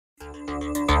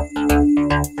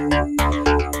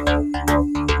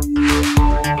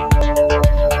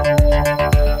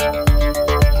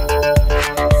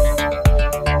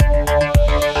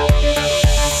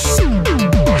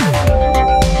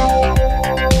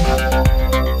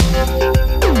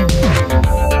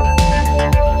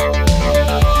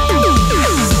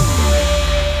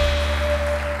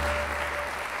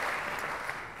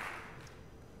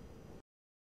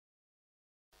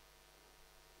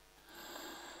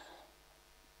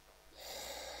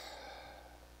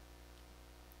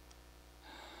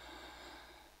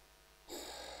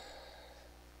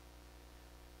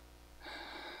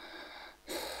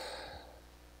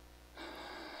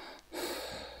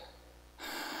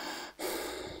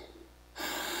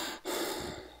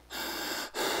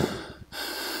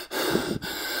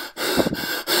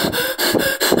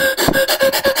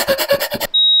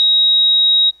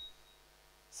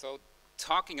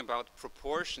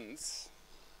proportions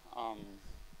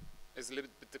is a little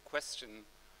bit the question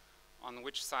on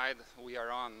which side we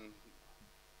are on.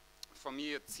 For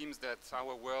me, it seems that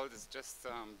our world is just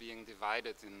being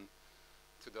divided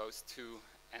into those two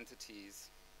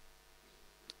entities,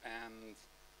 and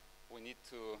we need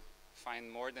to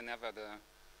find more than ever the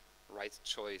right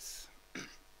choice.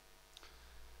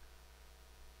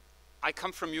 I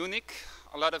come from Munich.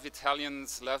 A lot of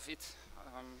Italians love it.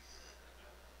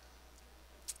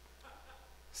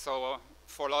 So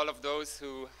for all of those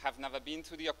who have never been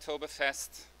to the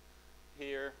Oktoberfest,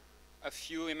 here a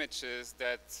few images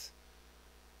that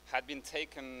had been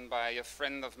taken by a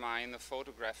friend of mine, a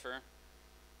photographer,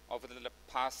 over the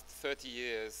past 30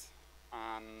 years.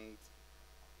 And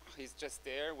he's just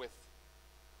there with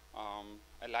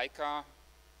a Leica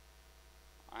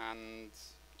and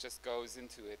just goes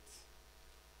into it.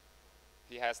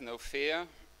 He has no fear,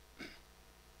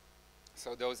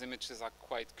 so those images are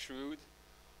quite crude,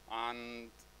 and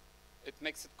it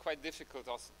makes it quite difficult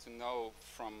also to know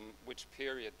from which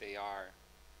period they are.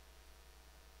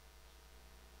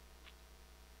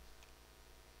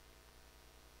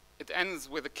 It ends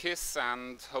with a kiss,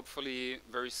 and hopefully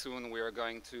very soon we are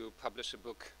going to publish a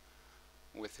book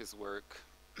with his work.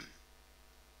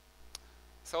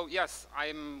 So yes,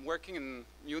 I'm working in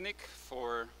Munich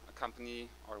for a company,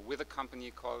 or with a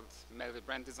company called Melville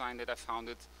Brand Design that I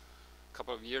founded a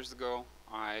couple of years ago.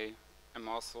 I am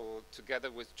also,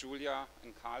 together with Julia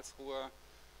in Karlsruhe,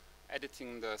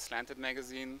 editing the Slanted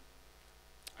magazine,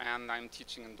 and I'm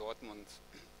teaching in Dortmund.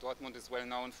 Dortmund is well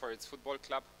known for its football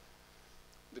club,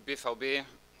 the BVB,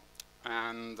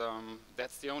 and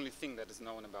that's the only thing that is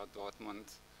known about Dortmund.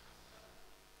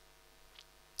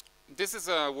 This is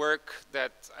a work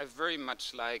that I very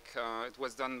much like. It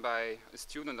was done by a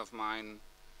student of mine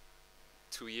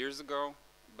 2 years ago,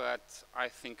 but I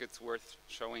think it's worth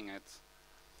showing it.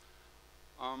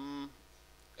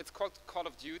 It's called Call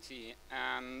of Duty,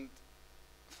 and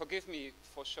forgive me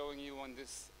for showing you on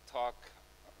this talk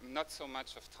not so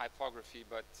much of typography,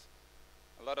 but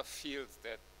a lot of fields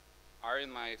that are in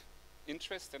my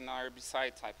interest and are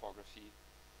beside typography.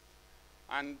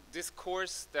 And this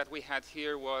course that we had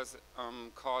here was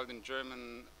called in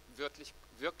German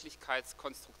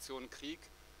Wirklichkeitskonstruktion Krieg.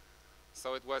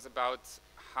 So it was about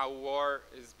how war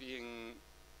is being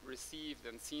received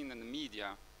and seen in the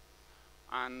media.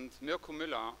 And Mirko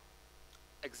Müller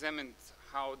examined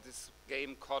how this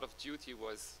game Call of Duty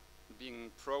was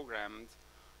being programmed,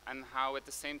 and how at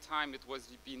the same time it was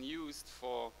being used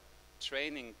for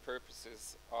training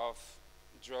purposes of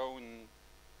drone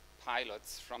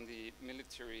pilots from the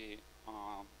military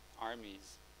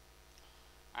armies.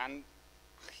 And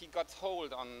he got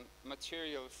hold on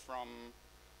material from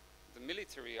the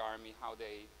military army, how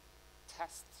they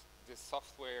test this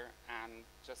software and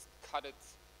just cut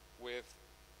it with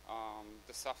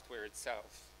the software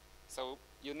itself. So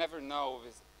you never know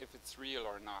if it's real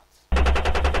or not.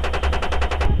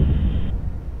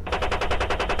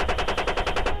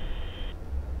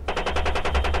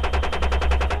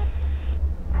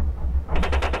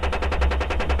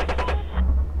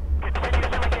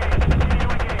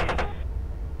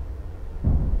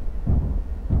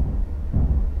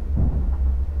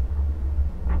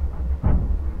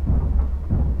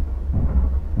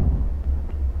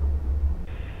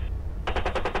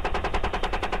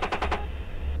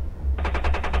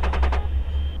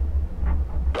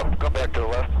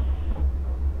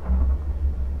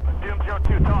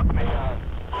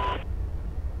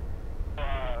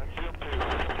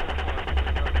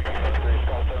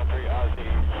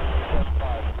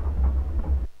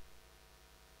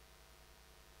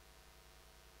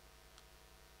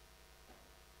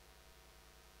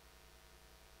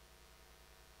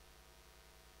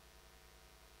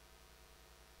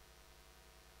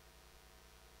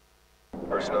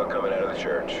 Personnel coming out of the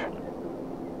church.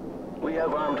 We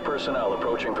have armed personnel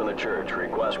approaching from the church.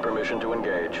 Request permission to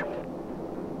engage.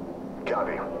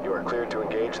 Copy. You are cleared to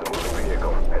engage the moving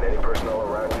vehicle and any personnel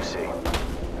around you see.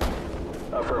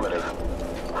 Affirmative.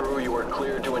 Crew, you are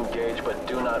cleared to engage, but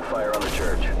do not fire on the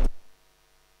church.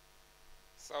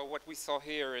 So what we saw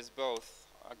here is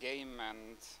both a game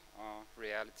and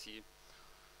reality.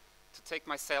 To take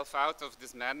myself out of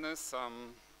this madness,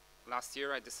 last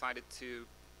year I decided to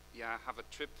have a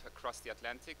trip across the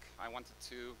Atlantic. I wanted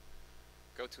to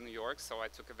go to New York, so I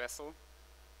took a vessel.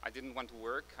 I didn't want to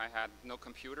work. I had no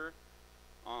computer.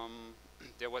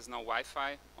 There was no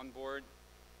Wi-Fi on board.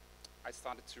 I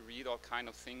started to read all kind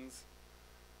of things,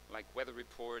 like weather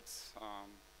reports,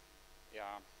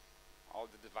 all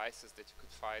the devices that you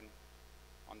could find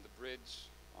on the bridge.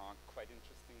 Quite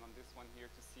interesting on this one here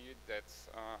to see it, that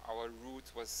our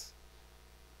route was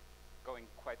going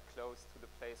quite close to the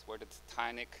place where the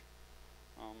Titanic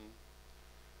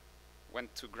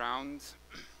went to ground.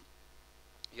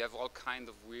 You have all kind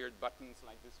of weird buttons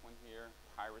like this one here,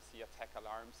 piracy, attack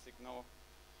alarm signal.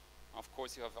 Of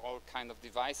course, you have all kind of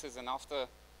devices, and after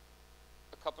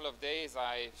a couple of days,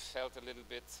 I felt a little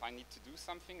bit, I need to do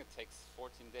something. It takes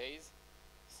 14 days.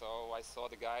 So I saw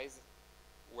the guys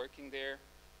working there,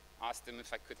 asked them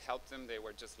if I could help them. They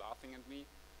were just laughing at me.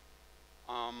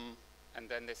 And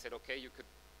then they said, okay, you could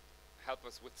help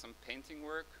us with some painting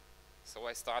work. So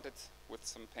I started with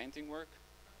some painting work.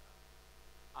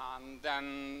 And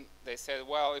then they said,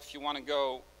 well, if you want to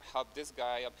go help this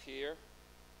guy up here.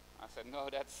 I said, no,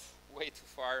 that's way too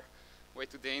far, way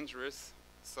too dangerous.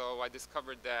 So I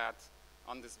discovered that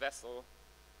on this vessel,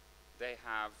 they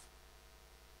have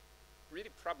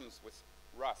really problems with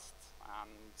rust.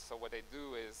 And so what they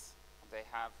do is they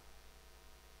have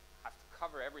to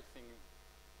cover everything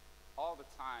all the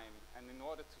time. And in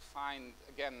order to find,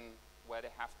 again, where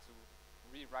they have to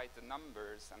rewrite the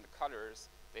numbers and the colors,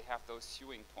 they have those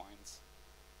hewing points.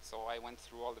 So I went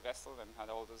through all the vessel and had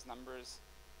all those numbers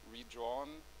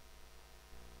redrawn.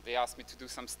 They asked me to do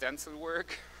some stencil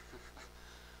work.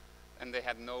 And they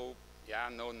had no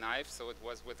knife, so it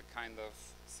was with a kind of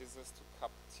scissors to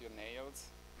cut your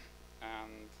nails.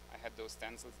 And I had those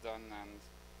stencils done, and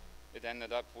it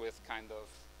ended up with kind of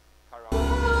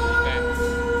events.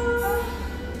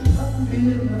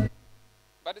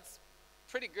 But it's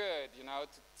pretty good, you know,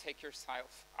 to take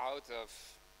yourself out of,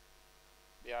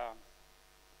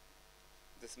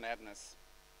 this madness.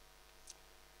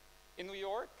 In New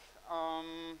York,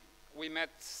 we met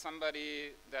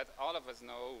somebody that all of us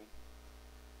know,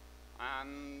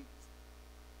 and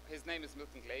his name is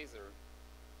Milton Glaser.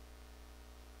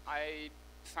 I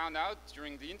found out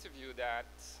during the interview that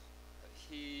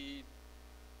he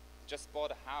just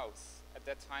bought a house. At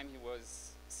that time he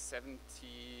was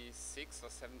 76 or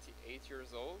 78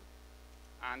 years old,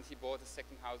 and he bought a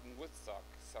second house in Woodstock.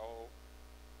 So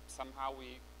somehow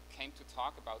we came to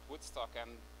talk about Woodstock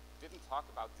and didn't talk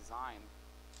about design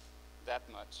that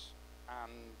much.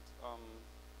 And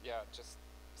just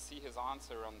see his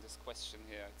answer on this question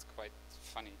here. It's quite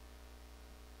funny.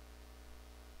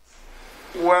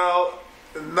 Well,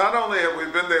 not only have we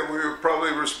been there, we were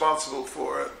probably responsible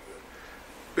for it,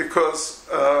 because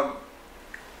a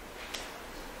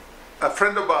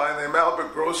friend of mine named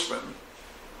Albert Grossman,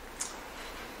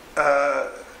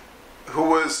 who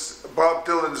was Bob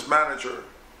Dylan's manager,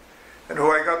 and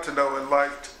who I got to know and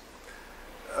liked,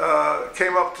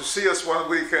 came up to see us one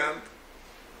weekend,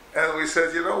 and we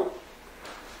said, you know,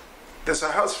 there's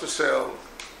a house for sale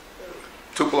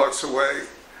 2 blocks away,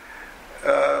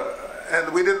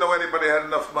 and we didn't know anybody had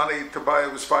enough money to buy it.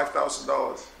 It was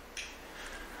 $5,000.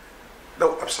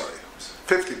 No, I'm sorry, it was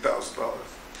 $50,000.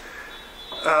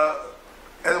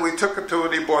 And we took it to him,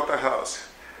 and he bought the house.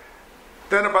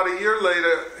 Then about a year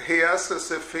later, he asked us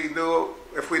if we knew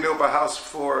of a house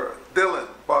for Dylan,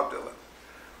 Bob Dylan.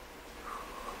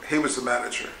 He was the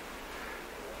manager.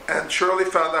 And Shirley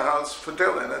found a house for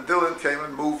Dylan, and Dylan came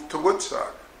and moved to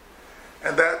Woodstock.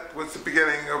 And that was the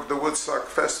beginning of the Woodstock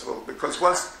Festival, because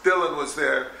once Dylan was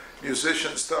there,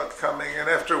 musicians started coming, and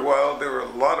after a while there were a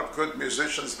lot of good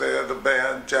musicians there, the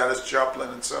band, Janis Joplin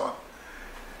and so on.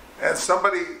 And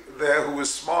somebody there who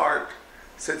was smart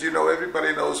said, you know,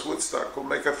 everybody knows Woodstock, we'll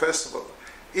make a festival.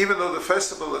 Even though the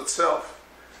festival itself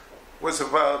was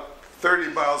about 30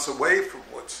 miles away from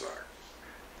Woodstock.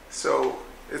 So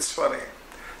it's funny.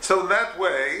 So in that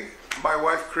way, my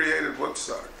wife created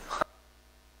Woodstock.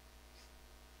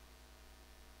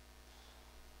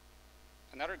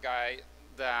 Another guy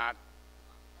that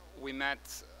we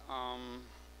met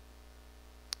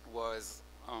was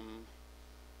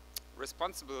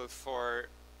responsible for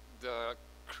the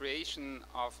creation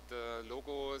of the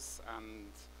logos and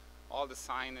all the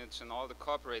signage and all the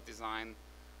corporate design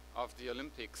of the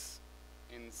Olympics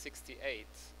in '68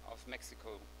 of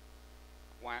Mexico,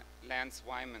 Lance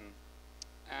Wyman.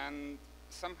 And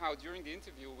somehow during the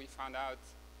interview we found out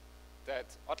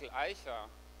that Otto Eicher,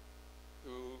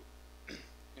 who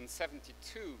in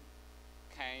 '72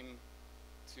 came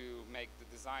to make the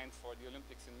design for the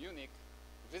Olympics in Munich,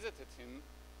 visited him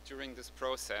during this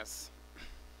process.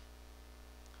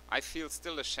 I feel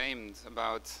still ashamed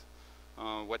about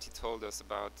what he told us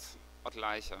about Otto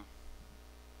Eicher.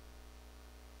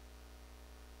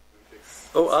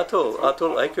 Oh,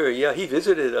 Otto Eicher, yeah, he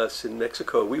visited us in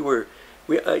Mexico.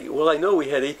 I know we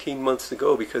had 18 months to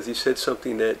go, because he said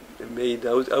something that made,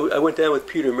 I went down with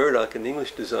Peter Murdoch, an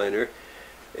English designer,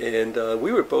 and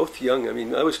we were both young. I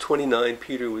mean, I was 29,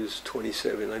 Peter was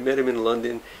 27. I met him in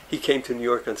London. He came to New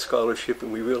York on scholarship,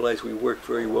 and we realized we worked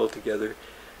very well together.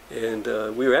 And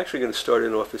we were actually going to start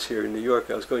an office here in New York.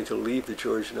 I was going to leave the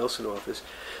George Nelson office.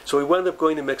 So we wound up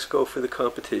going to Mexico for the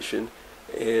competition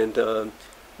and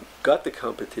got the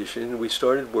competition. We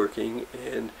started working,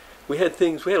 and we had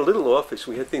things, we had a little office.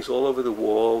 We had things all over the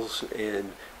walls,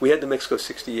 and we had the Mexico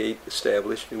 68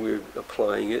 established, and we were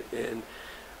applying it. And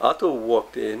Otto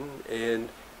walked in, and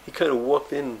he kind of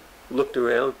walked in, looked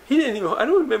around. He didn't even, I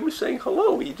don't remember saying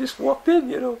hello. He just walked in,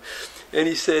 you know. And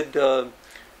he said,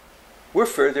 we're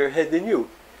further ahead than you.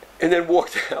 And then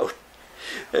walked out.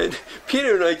 And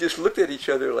Peter and I just looked at each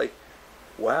other like,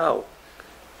 wow,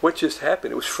 what just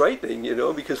happened? It was frightening, you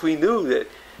know, because we knew that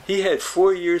he had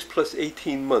 4 years plus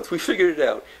 18 months. We figured it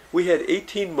out. We had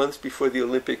 18 months before the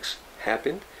Olympics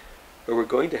happened, or were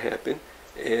going to happen.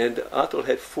 And Otto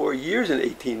had 4 years and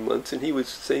 18 months, and he was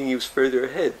saying he was further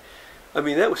ahead. I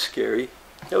mean, that was scary.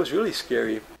 That was really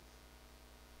scary.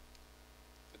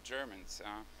 The Germans,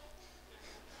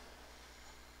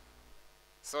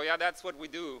 So yeah, that's what we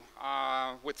do.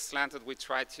 With Slanted, we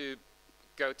try to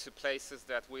go to places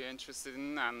that we're interested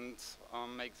in and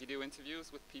make video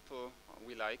interviews with people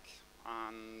we like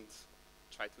and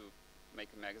try to make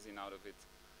a magazine out of it.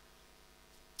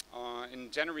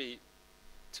 In January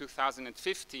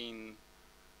 2015,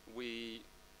 we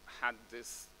had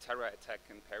this terror attack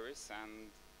in Paris, and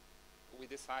we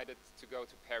decided to go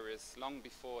to Paris long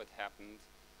before it happened.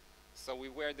 So we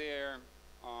were there.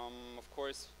 Of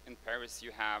course, in Paris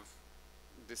you have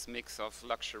this mix of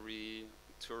luxury,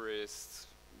 tourists,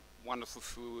 wonderful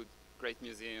food, great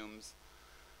museums.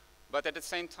 But at the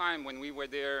same time, when we were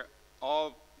there,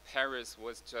 all Paris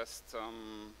was just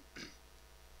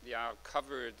yeah,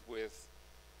 covered with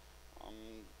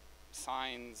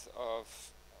signs of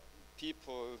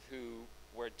people who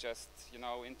were just, you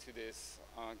know, into this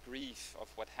grief of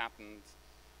what happened.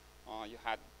 You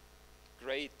had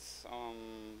great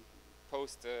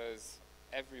posters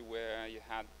everywhere. You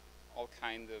had all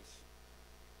kind of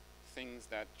things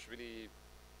that really,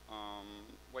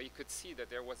 where you could see that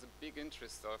there was a big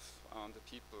interest of the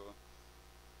people.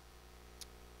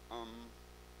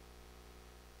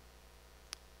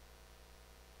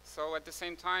 So at the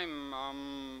same time,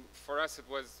 for us it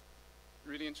was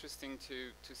really interesting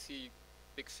to see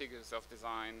big figures of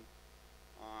design.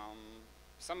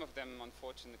 Some of them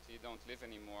unfortunately don't live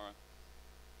anymore,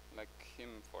 like him,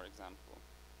 for example.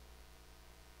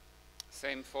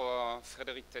 Same for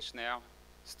Frédéric Teschner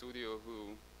studio,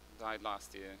 who died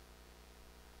last year.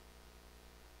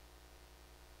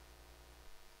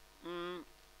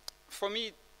 For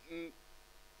me,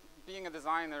 being a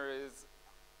designer is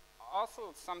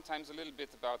also sometimes a little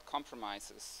bit about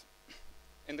compromises.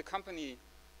 In the company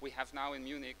we have now in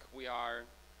Munich, we are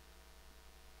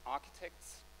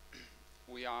architects,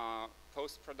 we are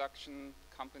post-production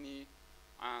company,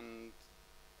 and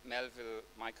Melville,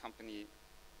 my company,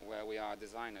 where we are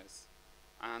designers.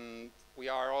 And we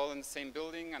are all in the same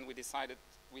building, and we decided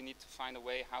we need to find a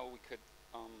way how we could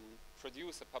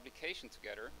produce a publication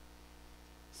together.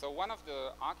 So one of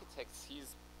the architects,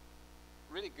 he's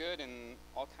really good in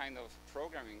all kind of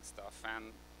programming stuff,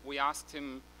 and we asked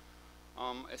him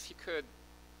if he could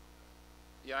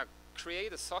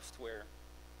create a software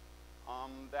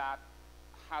that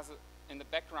has in the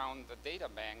background a data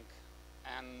bank,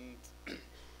 and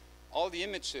all the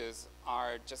images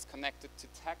are just connected to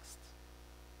text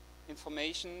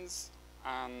informations,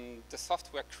 and the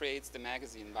software creates the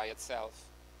magazine by itself.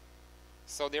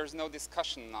 So there's no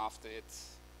discussion after it.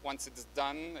 Once it's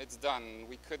done, it's done.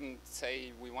 We couldn't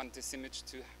say we want this image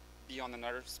to be on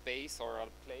another space or a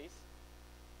place.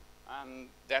 And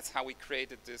that's how we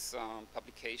created this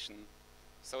publication.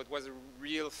 So it was a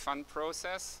real fun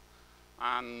process,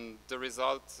 and the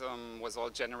result was all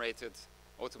generated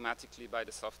automatically by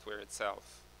the software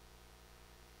itself.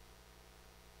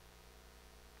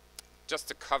 Just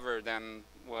the cover then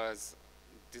was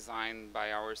designed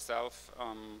by ourselves.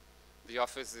 The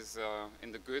office is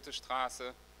in the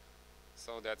Goethestraße,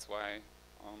 so that's why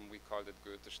we called it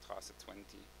Goethestraße 20.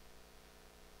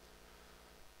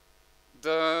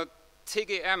 The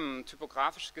TGM,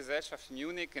 Typographische Gesellschaft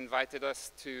Munich, invited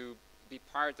us to be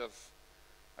part of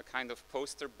a kind of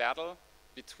poster battle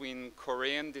between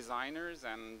Korean designers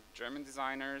and German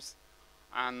designers,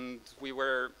 and we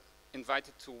were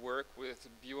invited to work with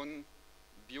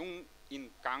Byung-In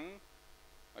Kang,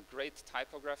 a great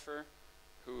typographer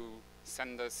who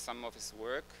sent us some of his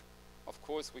work. Of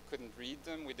course, we couldn't read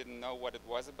them, we didn't know what it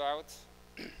was about,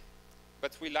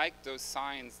 but we liked those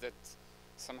signs that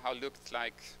somehow looked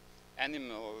like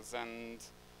animals, and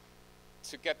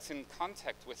to get in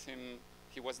contact with him,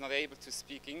 he was not able to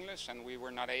speak English and we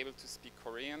were not able to speak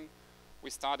Korean. We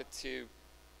started to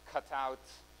cut out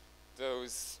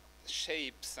those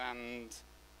shapes and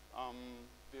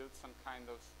build some kind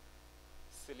of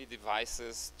silly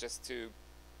devices just to,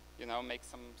 you know, make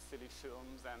some silly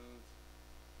films.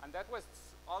 And that was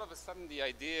all of a sudden the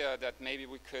idea that maybe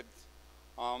we could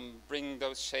bring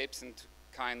those shapes into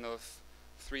kind of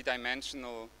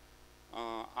three-dimensional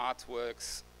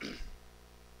artworks.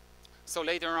 So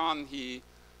later on, he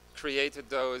created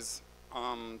those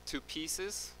 2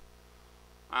 pieces,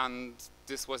 and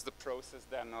this was the process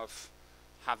then of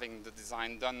having the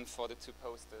design done for the 2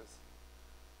 posters.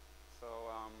 So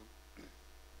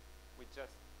we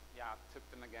just, yeah, took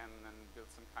them again and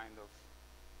built some kind of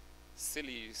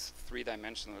silly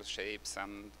three-dimensional shapes,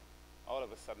 and all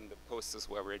of a sudden the posters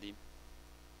were ready.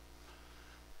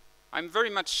 I'm very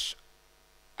much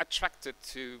attracted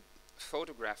to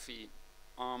photography,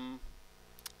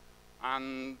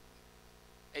 and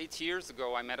 8 years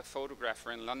ago I met a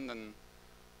photographer in London,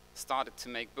 started to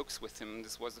make books with him.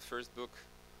 This was the first book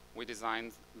we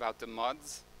designed about the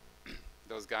mods,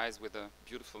 those guys with the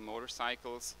beautiful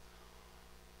motorcycles.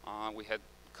 We had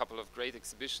a couple of great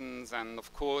exhibitions, and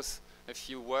of course, if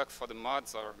you work for the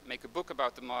mods or make a book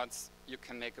about the mods, you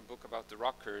can make a book about the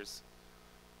rockers.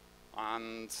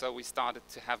 And so we started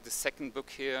to have the second book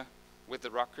here with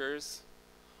the rockers.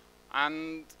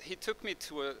 And he took me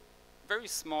to a very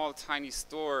small, tiny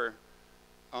store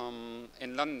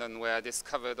in London, where I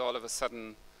discovered all of a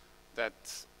sudden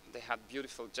that they had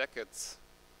beautiful jackets.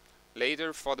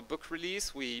 Later, for the book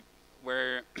release, we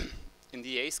were in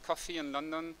the Ace Coffee in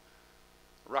London.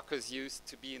 Rockers used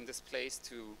to be in this place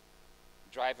to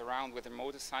drive around with their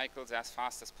motorcycles as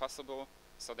fast as possible.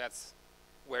 So that's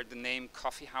where the name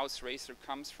Coffee House Racer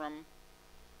comes from.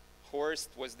 Horst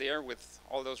was there with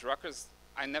all those rockers.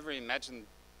 I never imagined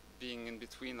being in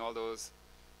between all those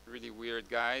really weird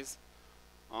guys.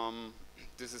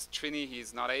 This is Trini.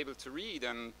 He's not able to read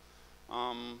and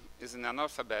is an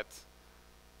analphabet.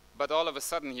 But all of a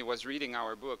sudden he was reading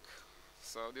our book.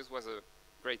 So this was a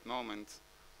great moment.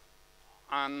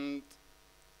 And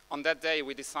on that day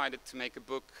we decided to make a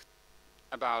book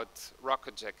about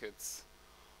rocket jackets.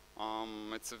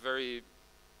 It's a very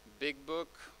big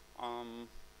book,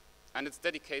 and it's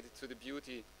dedicated to the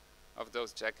beauty of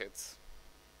those jackets.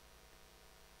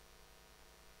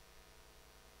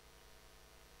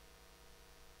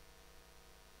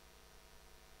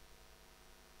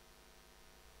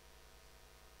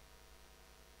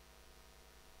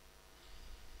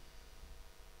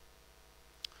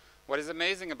 What is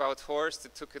amazing about Horst,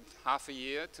 it took it half a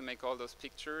year to make all those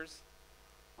pictures.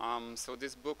 So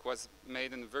this book was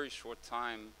made in a very short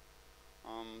time,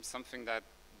 something that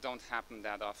don't happen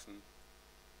that often.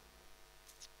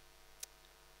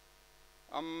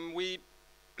 We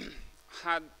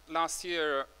had last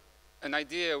year an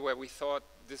idea where we thought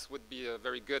this would be a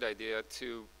very good idea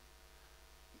to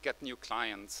get new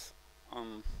clients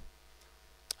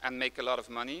and make a lot of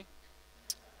money.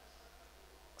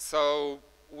 So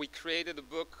we created a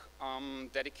book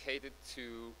dedicated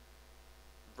to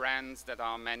brands that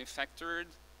are manufactured,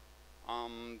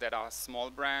 that are small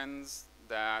brands,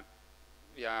 that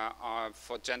are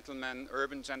for gentlemen,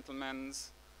 urban gentlemen.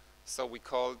 So we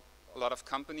called a lot of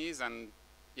companies, and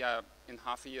in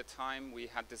half a year time we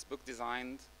had this book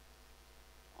designed.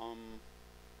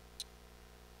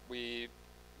 We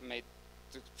made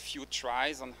a few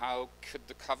tries on how could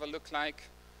the cover look like.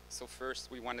 So first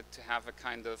we wanted to have a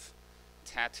kind of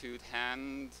tattooed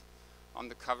hand on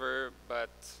the cover, but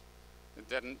it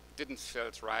didn't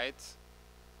felt right.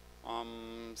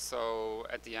 So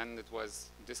at the end it was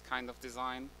this kind of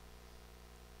design,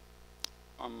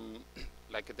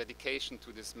 like a dedication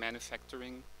to this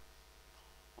manufacturing.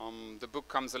 The book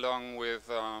comes along with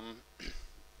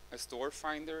a store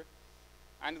finder,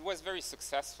 and it was very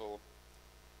successful.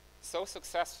 So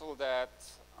successful that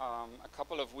a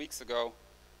couple of weeks ago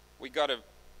we got a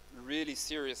really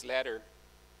serious letter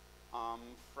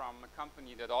from a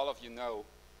company that all of you know.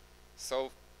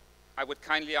 So I would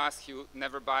kindly ask you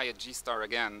never buy a G-Star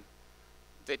again.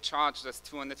 They charged us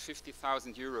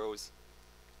 250,000 euros.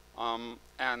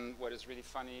 And what is really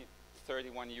funny,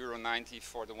 €31.90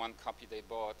 for the one copy they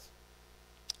bought.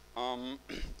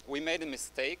 We made a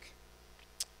mistake.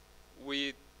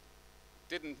 We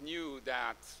didn't knew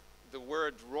that the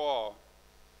word raw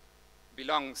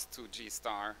belongs to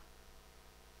G-Star.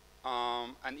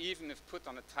 And even if put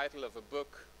on the title of a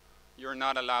book, you're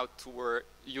not allowed to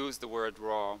use the word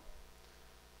raw.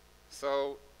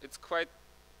 So it's quite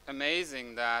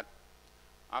amazing that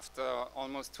after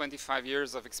almost 25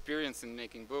 years of experience in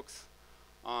making books,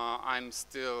 I'm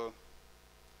still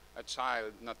a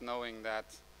child, not knowing that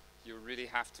you really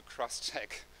have to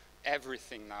cross-check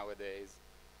everything nowadays.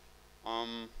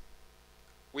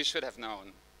 We should have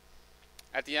known.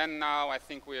 At the end now, I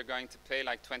think we are going to pay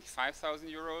like 25,000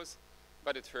 euros,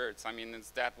 but it hurts. I mean,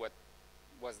 is that what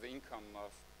was the income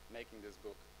of making this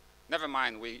book? Never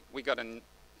mind, we got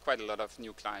quite a lot of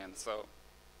new clients, so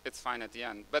it's fine at the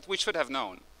end. But we should have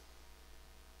known,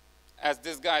 as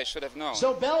this guy should have known.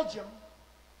 So Belgium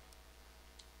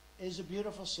is a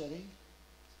beautiful city.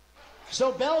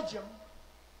 So Belgium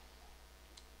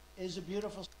is a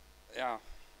beautiful city. Yeah.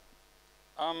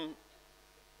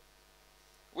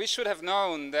 We should have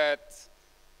known that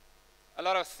a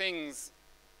lot of things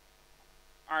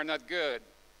are not good.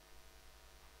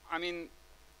 I mean,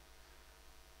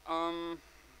 I'm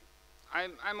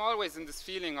always in this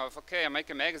feeling of, okay, I make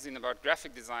a magazine about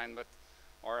graphic design,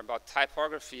 or about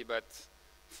typography, but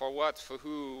for what, for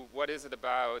who, what is it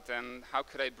about, and how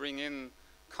could I bring in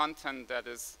content that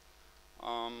is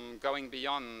going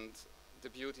beyond the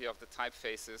beauty of the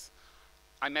typefaces.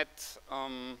 I met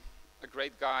a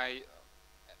great guy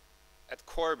at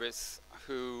GrUSP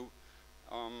who,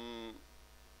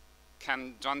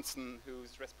 Ken Johnson,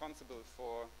 who's responsible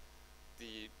for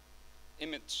the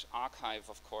image archive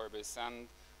of GrUSP. And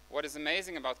what is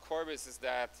amazing about GrUSP is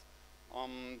that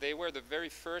they were the very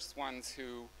first ones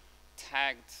who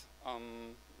tagged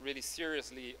really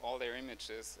seriously all their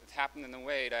images. It happened in a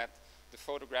way that the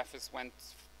photographers went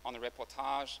on a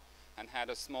reportage and had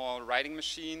a small writing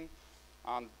machine,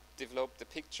 developed the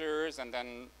pictures, and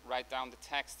then write down the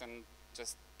text and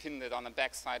just pinned it on the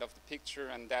back side of the picture,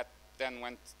 and that then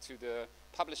went to the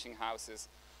publishing houses.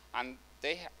 And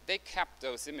they kept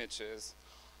those images.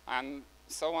 And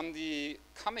so on the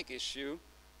comic issue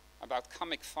about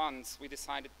comic fonts, we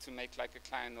decided to make like a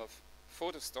kind of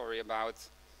photo story about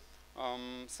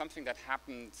something that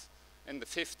happened in the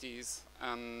 50s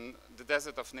in the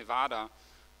desert of Nevada,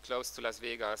 close to Las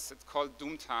Vegas. It's called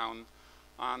Doomtown.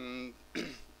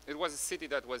 It was a city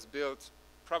that was built,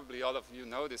 probably all of you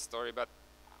know this story, but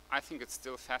I think it's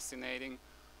still fascinating.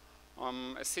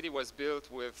 A city was built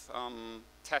with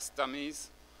test dummies,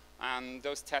 and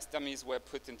those test dummies were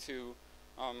put into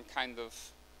kind of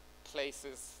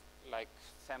places like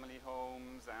family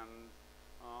homes and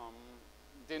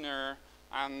dinner,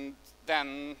 and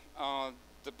then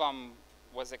the bomb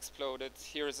was exploded.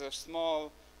 Here's a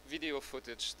small video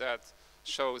footage that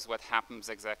shows what happens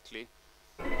exactly.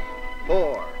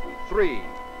 4, 3,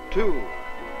 2,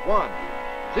 1,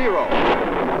 0.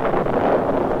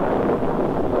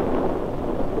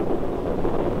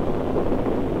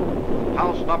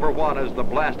 House number 1 as the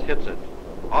blast hits it.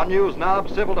 On News Knob,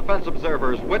 civil defense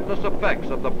observers witness effects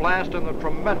of the blast in the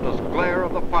tremendous glare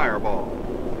of the fireball.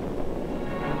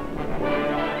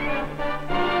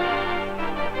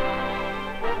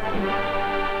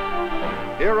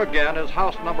 Here again is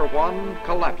house number 1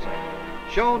 collapsing,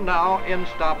 shown now in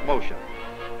stop motion.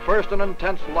 First an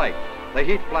intense light, the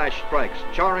heat flash strikes,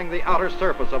 charring the outer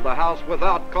surface of the house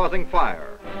without causing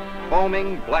fire.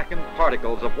 Foaming, blackened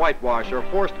particles of whitewash are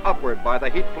forced upward by the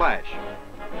heat flash.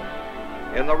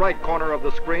 In the right corner of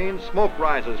the screen, smoke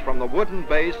rises from the wooden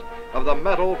base of the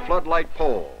metal floodlight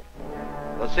pole.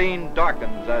 The scene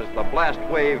darkens as the blast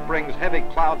wave brings heavy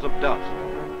clouds of dust.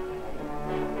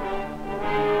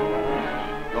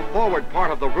 The forward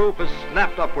part of the roof is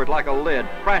snapped upward like a lid,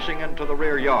 crashing into the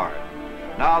rear yard.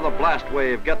 Now the blast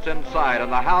wave gets inside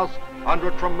and the house,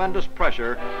 under tremendous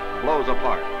pressure, blows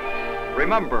apart.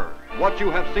 Remember, what you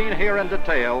have seen here in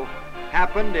detail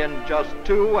happened in just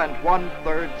 2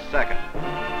 1/3 seconds.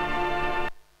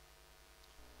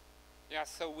 Yeah,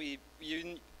 so we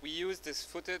used this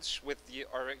footage with the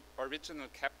original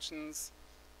captions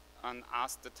and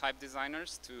asked the type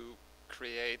designers to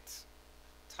create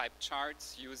type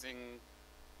charts using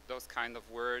those kind of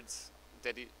words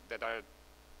that are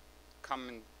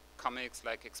common in comics,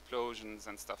 like explosions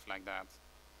and stuff like that.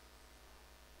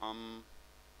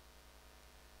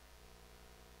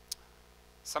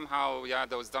 Somehow, yeah,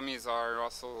 those dummies are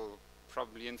also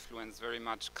probably influenced very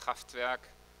much Kraftwerk.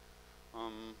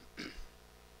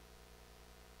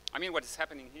 I mean, what is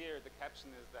happening here, the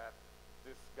caption is that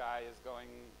this guy is going,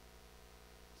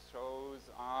 shows,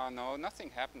 no, nothing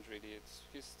happened really.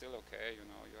 He's still okay, you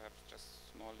know, you have just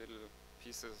small little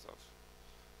pieces of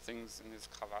things in his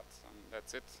cravat, and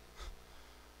that's it.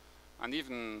 And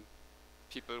even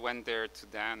people went there to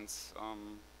dance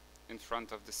in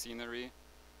front of the scenery.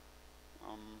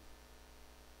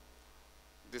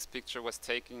 This picture was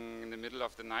taken in the middle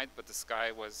of the night, but the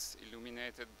sky was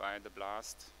illuminated by the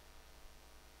blast.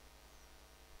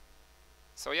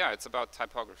 So yeah, it's about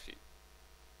typography.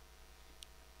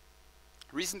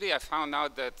 Recently I found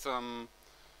out that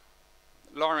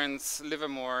Lawrence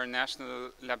Livermore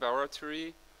National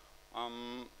Laboratory,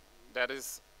 that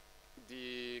is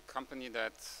the company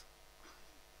that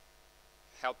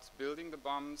helped building the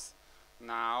bombs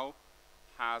now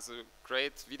has a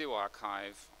great video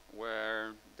archive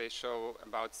where they show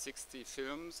about 60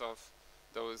 films of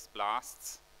those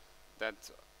blasts that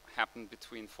happened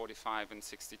between 45 and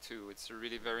 62. It's a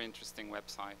really very interesting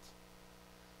website.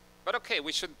 But okay,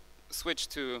 we should switch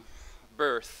to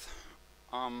birth.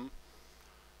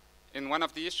 In one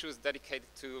of the issues dedicated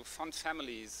to font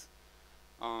families,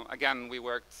 again, we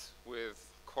worked with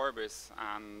Corbis,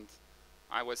 and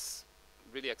I was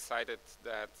really excited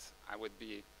that I would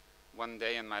be one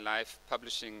day in my life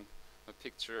publishing a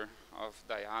picture of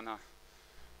Diana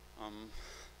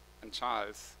and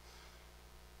Charles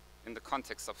in the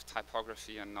context of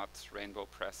typography and not Rainbow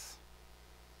Press.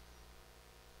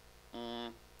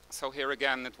 So here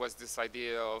again, it was this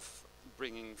idea of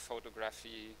bringing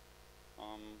photography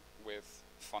with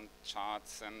font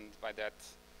charts, and by that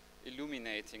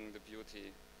illuminating the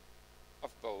beauty of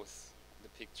both the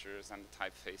pictures and the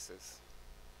typefaces.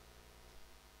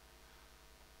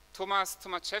 Tomasz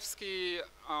Tomaszewski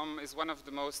is one of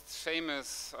the most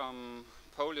famous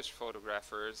Polish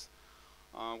photographers,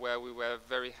 where we were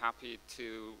very happy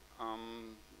to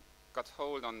got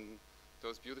hold on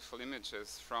those beautiful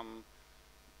images from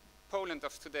Poland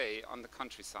of today on the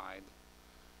countryside.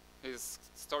 His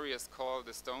story is called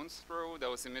The Stone's Throw.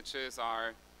 Those images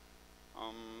are,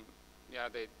 yeah,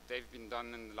 they've been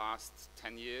done in the last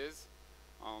 10 years.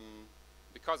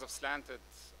 Because of Slanted,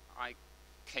 I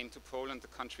came to Poland, a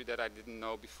country that I didn't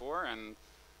know before, and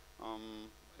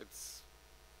it's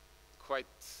quite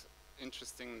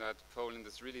interesting that Poland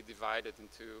is really divided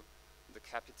into the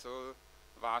capital,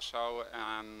 Warsaw,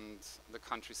 and the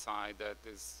countryside that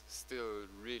is still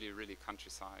really, really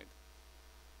countryside.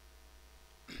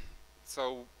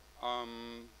 So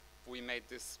we made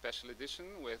this special edition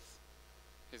with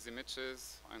his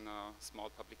images in a small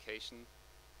publication.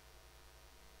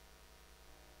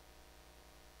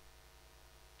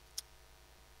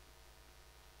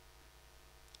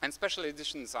 And special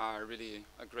editions are really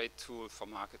a great tool for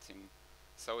marketing.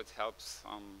 So it helps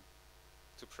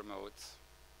to promote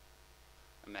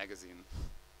a magazine.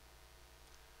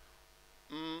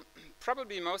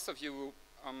 Probably most of you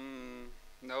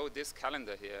know this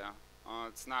calendar here.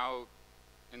 It's now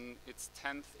in its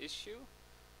 10th issue.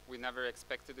 We never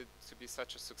expected it to be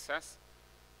such a success,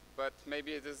 but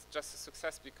maybe it is just a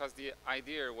success because the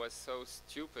idea was so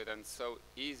stupid and so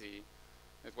easy.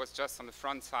 It was just on the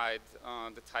front side,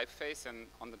 the typeface, and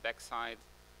on the back side,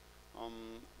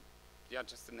 yeah,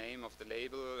 just the name of the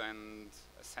label and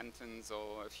a sentence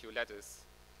or a few letters.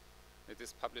 It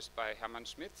is published by Hermann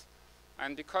Schmidt,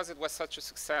 and because it was such a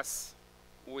success,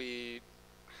 we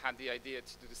had the idea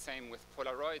to do the same with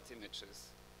Polaroid images.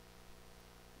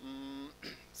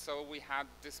 So we had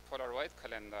this Polaroid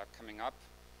calendar coming up.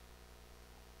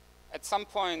 At some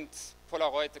point,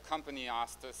 Polaroid, the company,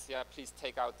 asked us, yeah, please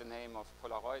take out the name of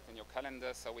Polaroid in your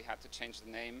calendar, so we had to change the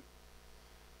name.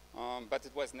 But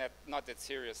it was not that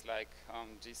serious like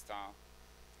G-Star.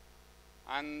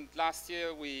 And last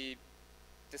year we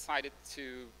decided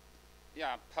to,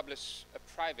 yeah, publish a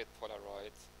private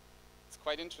Polaroid. It's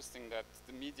quite interesting that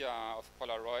the media of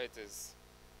Polaroid is,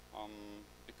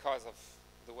 because of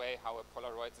the way how a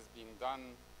Polaroid is being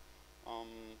done,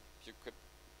 you could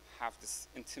have this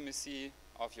intimacy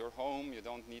of your home. You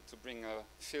don't need to bring a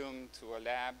film to a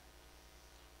lab.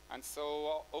 And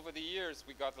so over the years,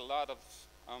 we got a lot of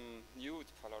nude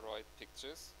Polaroid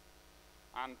pictures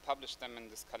and published them in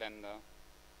this calendar.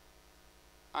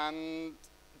 And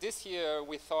this year,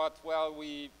 we thought, well,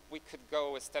 we could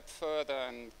go a step further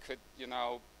and could, you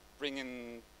know, bring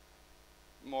in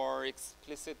more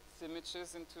explicit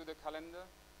images into the calendar.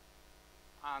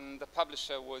 And the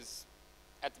publisher was,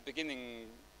 at the beginning,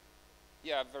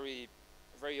 yeah, very,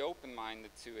 very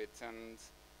open-minded to it. And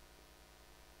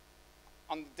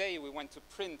on the day we went to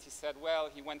print, he said, well,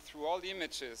 he went through all the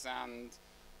images and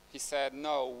he said,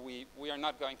 no, we are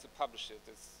not going to publish it.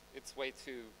 It's way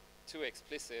too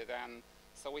explicit. And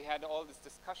so we had all this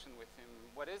discussion with him.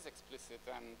 What is explicit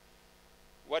and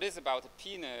what is about a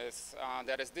penis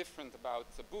that is different about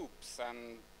the boobs,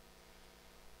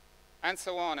 and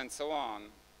so on and so on.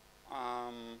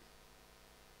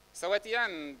 So at the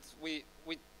end, we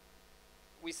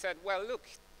said, well, look,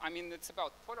 I mean, it's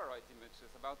about Polaroid images,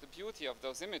 about the beauty of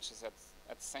those images at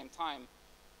the same time.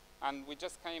 And we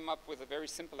just came up with a very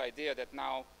simple idea that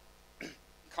now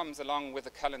comes along with the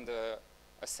calendar,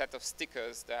 a set of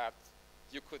stickers that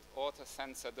you could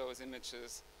auto-censor those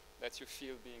images that you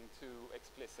feel being too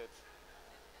explicit.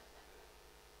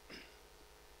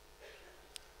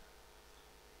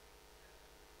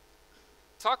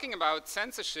 Talking about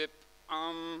censorship,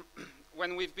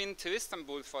 when we've been to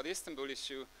Istanbul for the Istanbul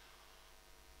issue,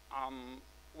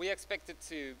 we expected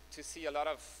to see a lot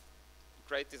of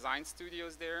great design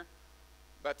studios there,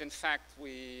 but in fact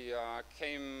we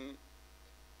came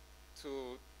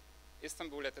to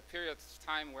Istanbul at a period of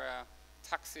time where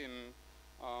Taksim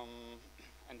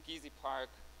and Gezi Park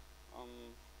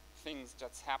things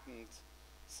just happened.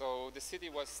 So the city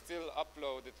was still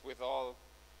uploaded with all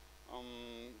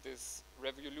this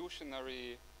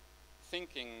revolutionary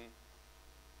thinking.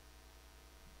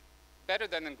 Better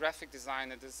than in graphic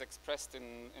design, it is expressed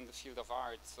in the field of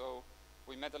art. So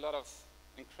we met a lot of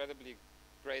incredibly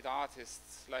great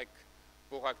artists like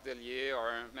Burak Delier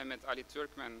or Mehmet Ali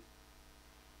Türkmen.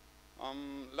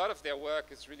 A lot of their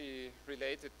work is really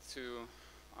related to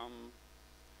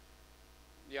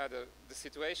the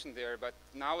situation there, but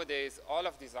nowadays all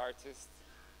of these artists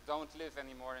don't live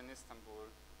anymore in Istanbul.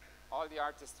 All the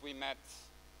artists we met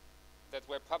that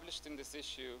were published in this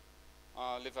issue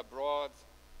live abroad,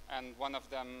 and one of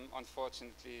them,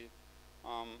 unfortunately,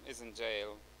 is in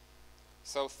jail.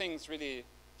 So things really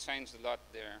changed a lot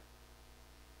there.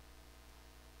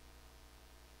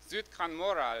 Züdkan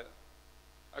Moral,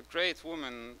 a great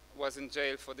woman, was in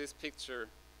jail for this picture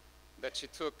that she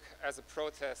took as a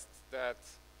protest that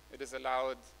it is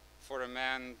allowed for a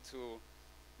man to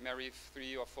marry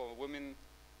 3 or 4 women,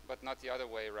 but not the other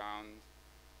way around.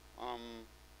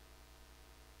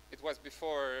 It was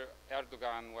before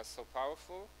Erdogan was so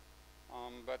powerful,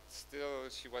 but still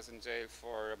she was in jail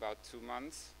for about 2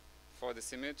 months for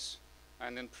this image.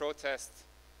 And in protest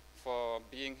for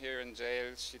being here in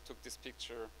jail, she took this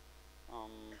picture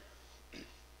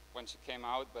when she came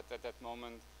out, but at that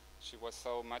moment she was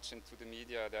so much into the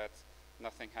media that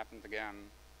nothing happened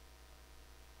again.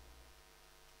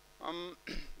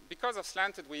 Because of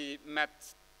Slanted, we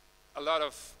met a lot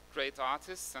of great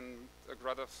artists and a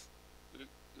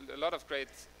lot of great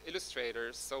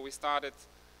illustrators. So we started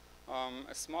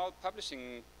a small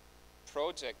publishing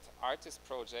project, artist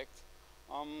project,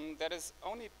 that is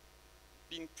only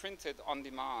being printed on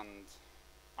demand.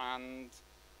 And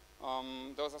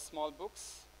those are small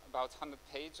books, about 100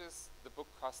 pages. The book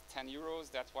costs 10 euros,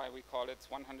 that's why we call it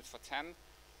 100 for 10.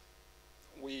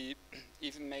 We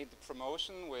even made the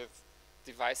promotion with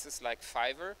devices like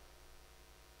Fiverr,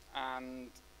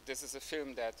 and this is a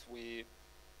film that we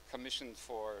commissioned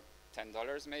for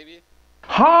 $10 maybe.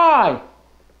 Hi!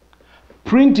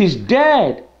 Print is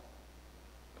dead.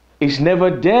 It's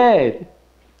never dead.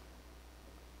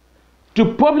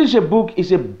 To publish a book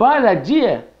is a bad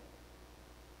idea.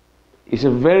 It's a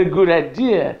very good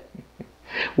idea.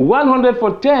 100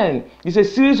 for 10 is a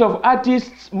series of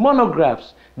artists'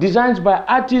 monographs designed by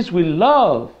artists we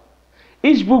love.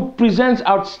 Each book presents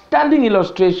outstanding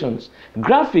illustrations,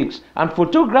 graphics, and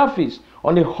photographies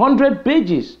on 100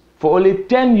 pages for only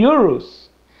 10 euros.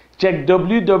 Check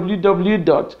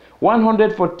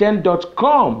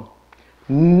www.100for10.com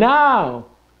now.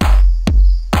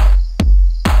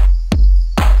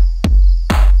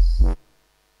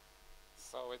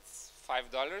 So it's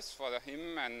 $5 for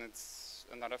him, and it's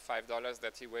another $5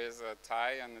 that he wears a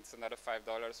tie, and it's another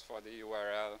 $5 for the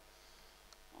URL.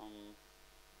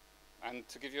 And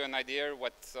to give you an idea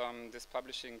what this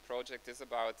publishing project is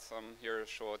about, here a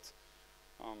short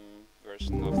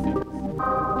version of things.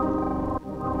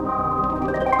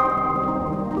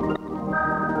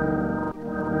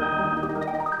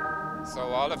 So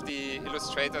all of the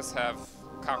illustrators have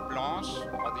carte blanche,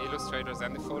 or the illustrators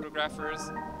and the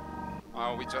photographers.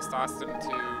 We just asked them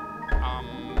to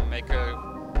make a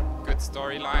good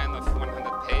storyline of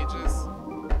 100 pages.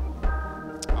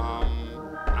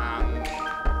 And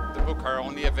the book are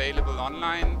only available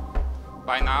online.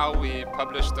 By now we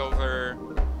published over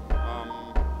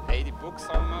 80 books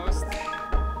almost.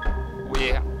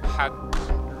 We had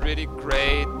really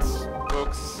great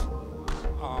books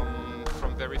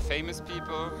from very famous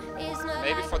people.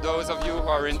 Maybe for those of you who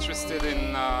are interested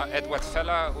in Edward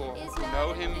Feller, who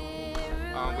know him,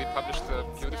 we published a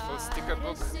beautiful sticker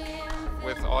book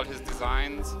with all his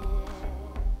designs.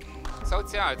 So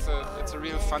it's a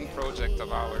real fun project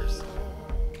of ours.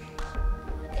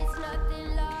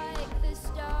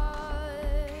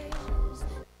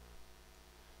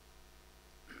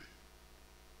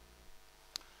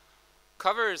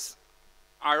 Covers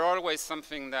are always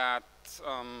something that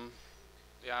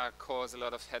cause a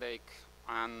lot of headache,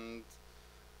 and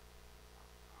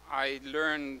I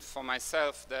learned for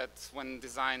myself that when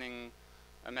designing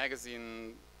a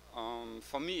magazine,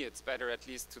 for me it's better at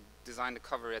least to design the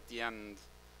cover at the end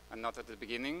and not at the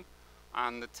beginning,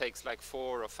 and it takes like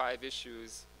 4 or 5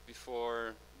 issues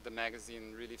before the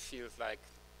magazine really feels like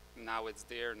now it's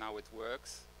there, now it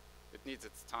works. It needs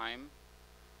its time.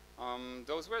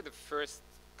 Those were the first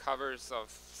covers of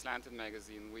Slanted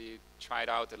magazine. We tried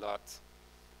out a lot.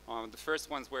 The first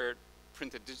ones were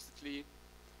printed digitally.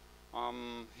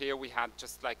 Here we had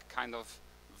just like kind of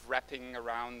wrapping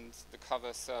around the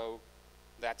cover so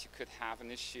that you could have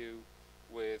an issue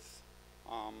with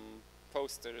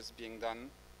posters being done.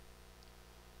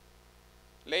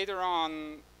 Later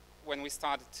on, when we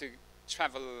started to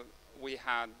travel, we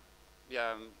had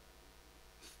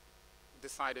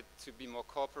decided to be more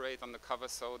corporate on the cover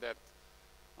so that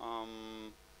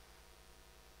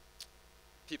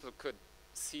people could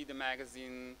see the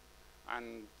magazine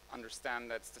and understand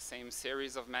that's the same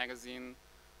series of magazine.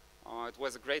 It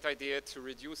was a great idea to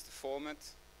reduce the format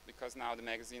because now the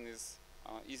magazine is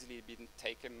easily being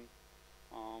taken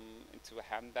into a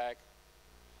handbag.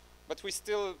 But we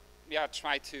still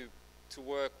try to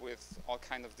work with all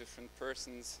kind of different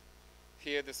persons.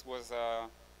 Here this was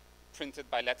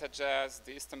printed by Letter Jazz,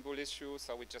 the Istanbul issue,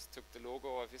 so we just took the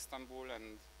logo of Istanbul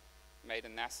and made a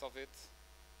NAS of it.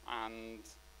 And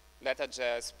Letter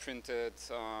Jazz printed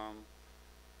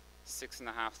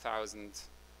 6,500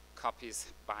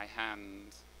 copies by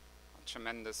hand.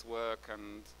 Tremendous work,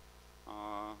 and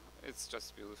it's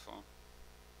just beautiful.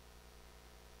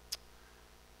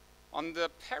 On the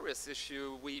Paris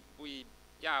issue, we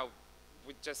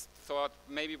just thought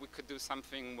maybe we could do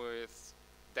something with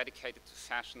dedicated to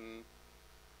fashion.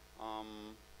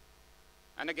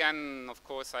 And again, of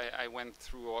course, I went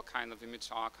through all kind of image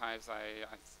archives. I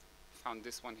found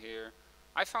this one here.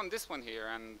 I found this one here,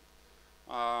 and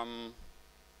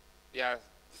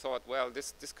thought, well,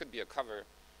 this could be a cover.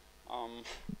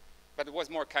 But it was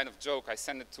more kind of joke. I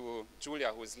sent it to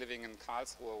Julia, who is living in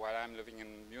Karlsruhe while I'm living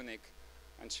in Munich,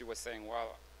 and she was saying,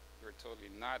 well, you're totally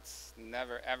nuts.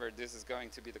 Never, ever, this is going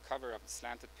to be the cover of the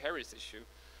Slanted Paris issue.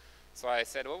 So I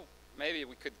said, well, maybe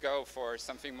we could go for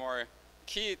something more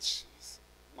kitsch.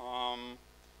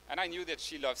 And I knew that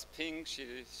she loves pink.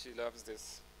 She loves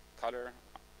this color.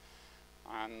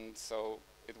 And so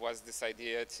it was this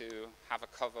idea to have a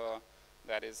cover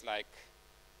that is like,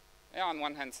 on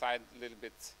one hand side, a little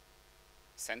bit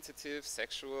sensitive,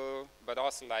 sexual, but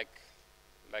also like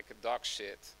a dog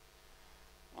shit.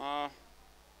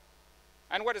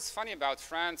 And what is funny about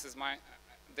France is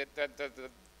that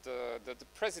the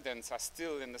presidents are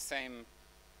still in the same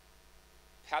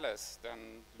palace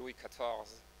than Louis XIV.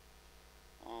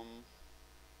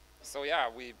 So yeah,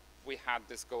 we had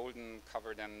this golden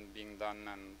cover then being done,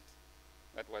 and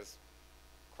that was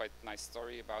quite a nice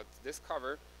story about this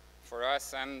cover for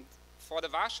us. And for the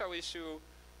Warsaw issue,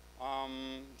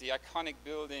 the iconic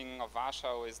building of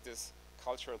Warsaw is this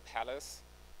cultural palace.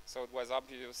 So it was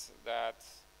obvious that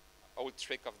old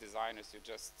trick of designers, you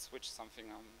just switch something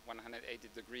on 180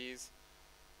 degrees.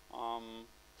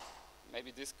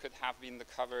 Maybe this could have been the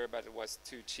cover, but it was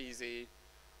too cheesy.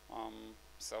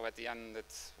 So at the end,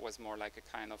 it was more like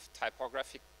a kind of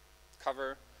typography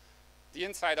cover. The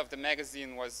inside of the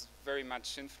magazine was very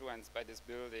much influenced by this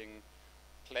building,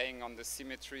 playing on the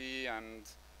symmetry and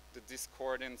the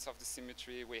discordance of the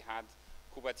symmetry. We had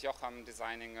Hubert Jocham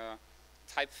designing a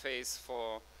typeface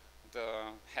for the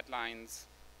headlines.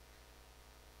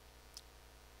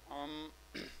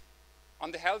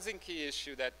 On the Helsinki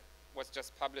issue that was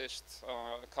just published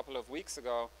a couple of weeks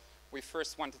ago, we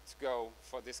first wanted to go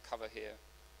for this cover here.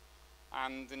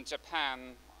 And in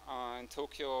Japan, in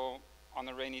Tokyo, on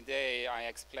a rainy day, I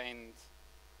explained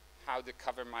how the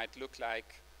cover might look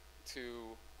like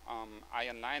to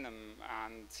Ian Lynham,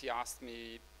 and he asked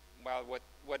me, well,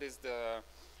 what is the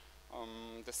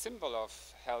symbol of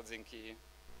Helsinki?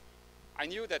 I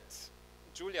knew that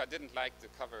Julia didn't like the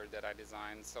cover that I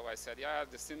designed, so I said, yeah,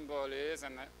 the symbol is,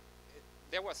 and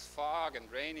there was fog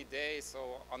and rainy day,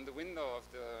 so on the window of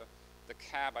the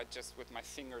cab, I just with my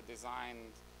finger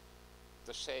designed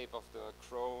the shape of the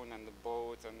crone and the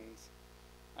boat,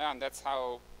 and that's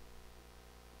how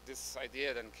this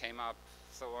idea then came up.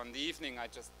 So on the evening, I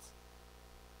just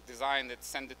designed it,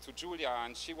 sent it to Julia,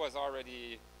 and she was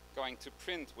already going to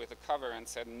print with a cover and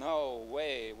said, no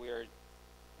way,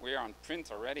 we're on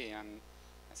print already. And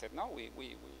I said, no, we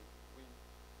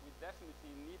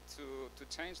definitely need to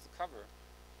change the cover.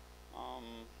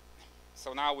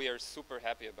 So now we are super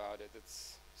happy about it.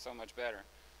 It's so much better.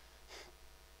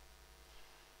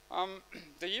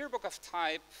 The Yearbook of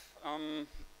Type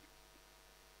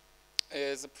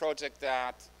is a project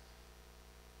that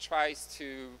tries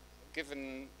to give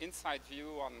an inside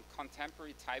view on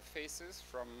contemporary typefaces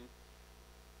from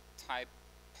type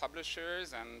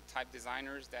publishers and type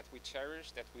designers that we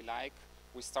cherish, that we like.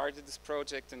 We started this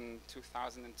project in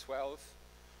 2012.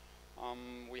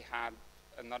 We had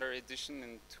another edition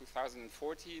in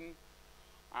 2014,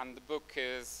 and the book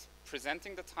is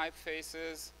presenting the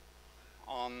typefaces.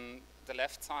 On the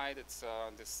left side, it's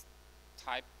this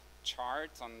type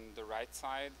chart on the right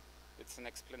side. It's an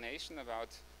explanation about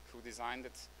who designed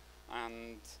it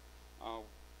and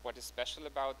what is special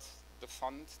about the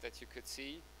font that you could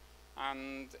see.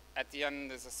 And at the end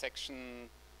there's a section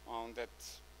that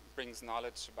brings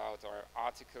knowledge about, or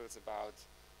articles about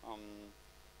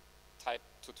type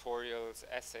tutorials,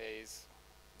 essays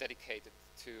dedicated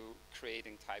to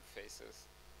creating typefaces.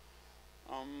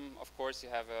 Of course, you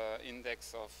have an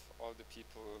index of all the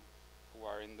people who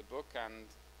are in the book, and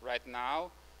right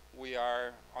now we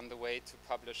are on the way to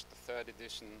publish the 3rd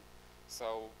edition.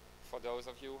 So for those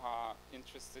of you who are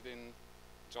interested in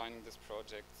joining this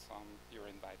project, you're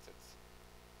invited.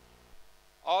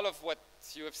 All of what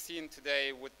you have seen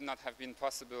today would not have been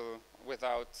possible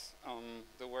without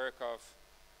the work of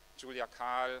Julia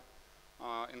Kahl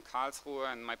in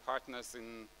Karlsruhe and my partners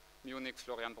in Munich,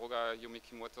 Florian Brugger, Yumi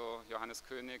Kimoto, Johannes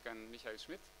König, and Michael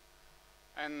Schmidt.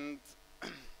 And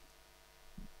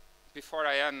before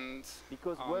I end...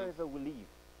 Because wherever we live,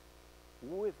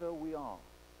 whoever we are,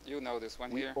 you know this one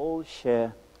we here. all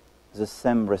share the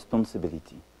same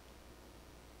responsibility.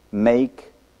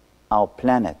 Make our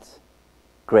planet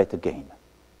great again.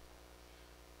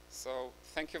 So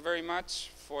thank you very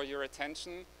much for your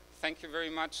attention. Thank you very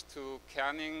much to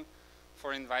Kerning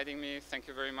for inviting me. Thank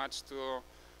you very much to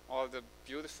all the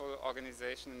beautiful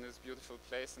organization in this beautiful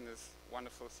place, in this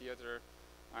wonderful theater,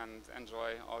 and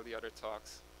enjoy all the other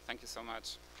talks. Thank you so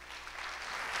much.